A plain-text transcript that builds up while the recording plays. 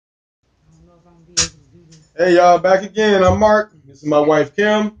gonna be able to do this. Hey y'all, back again. I'm Mark. This is my wife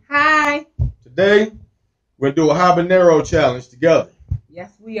Kim. Hi. Today we're gonna do a habanero challenge together.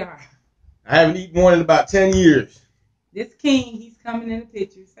 Yes, we are. I haven't eaten one in about 10 years. This king, he's coming in the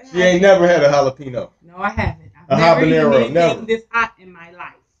picture. Say She ain't never had a jalapeno. No, I haven't. A I've never habanero, eaten anything never. this hot in my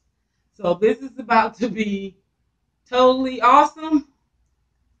life. So this is about to be totally awesome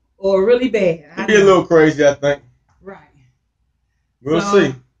or really bad. It'll be a little crazy, I think. Right. We'll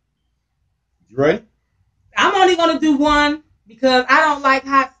see. You ready? I'm only gonna do one because I don't like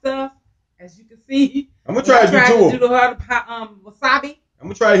hot stuff, as you can see. I'm gonna try to do two. Wasabi. I'm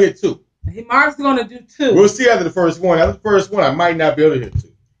gonna try to hit two. Mark's gonna do two. We'll see after the first one. After the first one, I might not be able to hit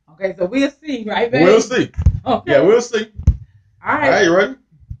two. Okay, so we'll see, right, baby? We'll see. Okay. Yeah, we'll see. All right. All right, you ready?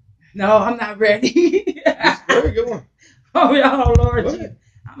 No, I'm not ready. Very good one. Oh, Lord Jesus.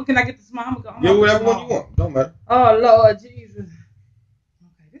 Can I get the small? Get whatever one you want. Don't matter. Oh, Lord Jesus.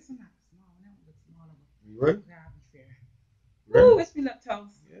 Okay, this is not the small one. That one looks smaller. You ready? Okay, I'll be fair. Ooh, wish me luck,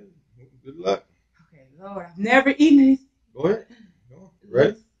 toast. Yeah. Good luck. Okay, Lord, I've never eaten these. Go ahead. Go on.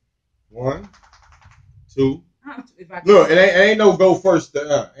 Ready? 1, 2. Look, it ain't no go first.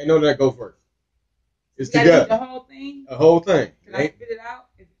 Ain't no that go first. It's together. The whole thing? The whole thing. Can I spit it out?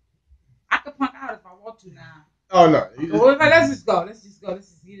 I could punk out if I want to now. Oh, no. Let's just go. Let's just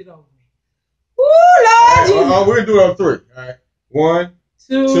get it over with. Woo, Lord Jesus. We're going to do it on 3. All right. 1,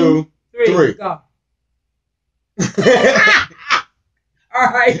 2, 3. Go. All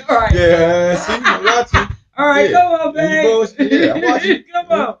right. Yeah, see, I'm watching. All right, yeah. Come on, babe. Yeah, I'm watching.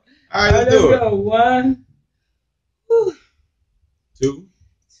 Come on. All right, let's do it. Go. 1, 2,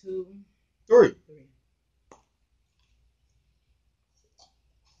 3.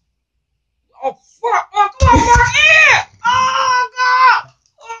 Oh, fuck. Oh, come on, my ear. Oh, God.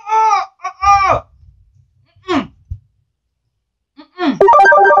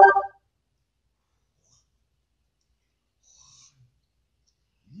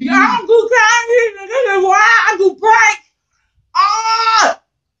 Yeah, I'm too kind. This is why I do prank. I'm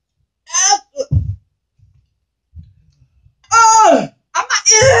not.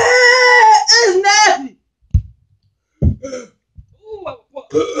 It's nasty.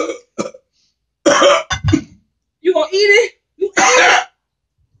 You gonna eat it? You eat it?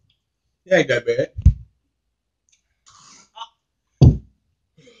 It ain't that bad.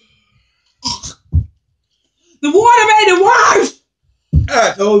 The water made it worse.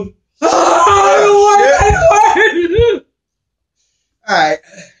 I told you. The water made it worse. All right.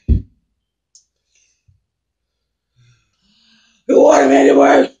 The water made it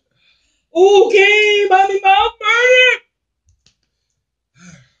worse. Okay, mommy, mouth burning.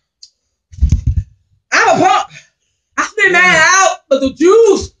 I'm a pump. I spit mine out, but the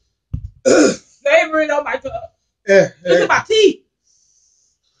juice flavoring on my tongue. Yeah. Look at my teeth.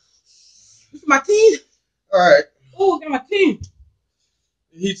 Look at my teeth. All right. Oh, look at my teeth.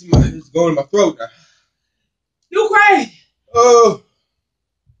 It's going in my throat now. You crazy. Oh.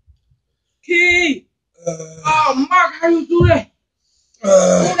 Kid. Oh, Mark, how you do that?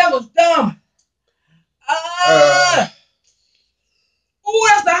 Oh, that was dumb. Oh,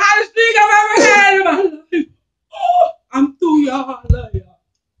 that's the hottest thing I've ever had in my life. Oh, I'm through, y'all. I love y'all.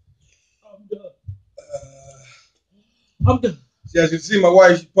 I'm done. See, as you can see, my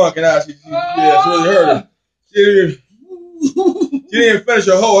wife, she's punking out. She really hurt her. She didn't even finish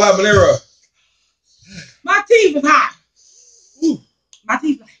her whole habanero. My teeth is hot. My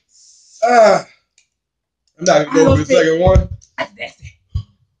teeth is hot. I'm not going to go for the second one. That's nasty.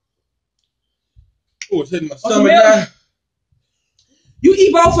 Oh, it's hitting my stomach now. You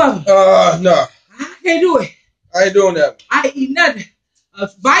eat both of them. No. I can't do it. I ain't doing that. I ain't eat nothing. A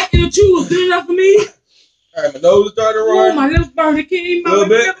bite and a chew is good enough for me. All right, my nose is starting to run. Oh, my lips burning. Can't eat my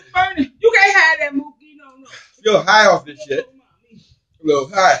lips burning. You can't have that, Mookie. No. Feel high off this shit. A little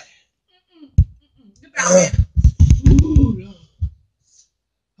high. Get down there. Ooh,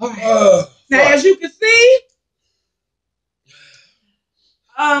 all right. Now, as you can see,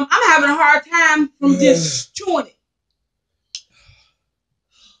 I'm having a hard time from just chewing it.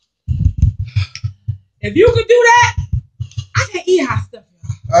 If you could do that, I can't eat hot stuff,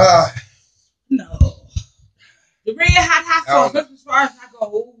 y'all. No. The red hot sauce, that's as far as I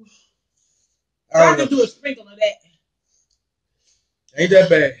go. I can do a sprinkle of that. Ain't that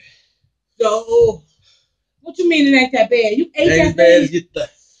bad. No. What you mean it ain't that bad? You ate ain't that bad? As you think.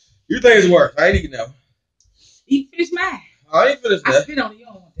 You think it's worse. I ain't eating that one. You finished mine. I ain't finished that. I spit on it. You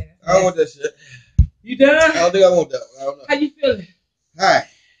don't want that. I don't want that shit. You done? I don't think I want that one. I don't know. How you feeling? Hi. Let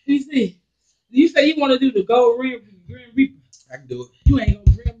me see. You say you want to do the gold Grim Reaper. I can do it. You ain't gonna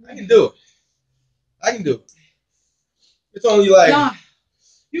Grim Reaper. I can do it. It's only like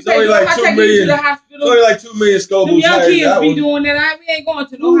You can't do like 2 million. To the hospital. It's only like 2 million Scobles. Them young kids be doing that. We ain't going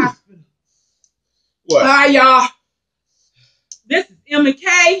to no hospital. What? All right, y'all. This is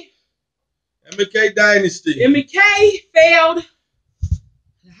M&K. M&K Dynasty. M&K failed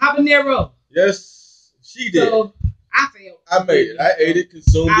the habanero. Yes, she did. So I failed. I made it. I ate it,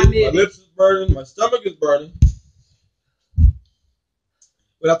 consumed it. My lips is burning. My stomach is burning.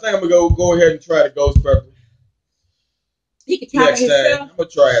 But I think I'm gonna go ahead and try the ghost pepper. He can try next it himself. time. I'm gonna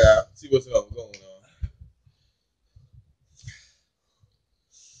try it out. See what's going on.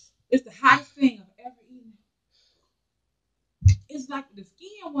 It's the hottest thing I've ever eaten. It's like the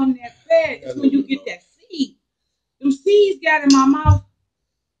skin wasn't that bad. It's when you get that seed. Them seeds got in my mouth.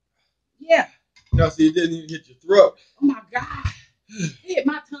 Yeah. Now see, it didn't even hit your throat. Oh my God. It hit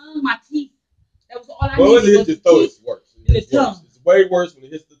my tongue, my teeth. That was all I needed. Well, when it hits your throat, it's worse. It's worse. It's way worse when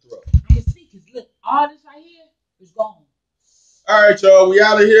it hits the throat. I can see, because look, all this right here is gone. All right, y'all. We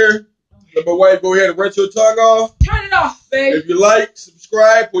out of here. Let my wife go ahead and rinse your tongue off. Turn it off, baby. If you like,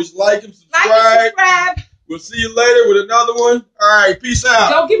 subscribe. Push like and subscribe. Like and subscribe. We'll see you later with another one. All right. Peace out.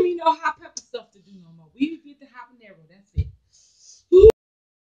 Don't give me no hot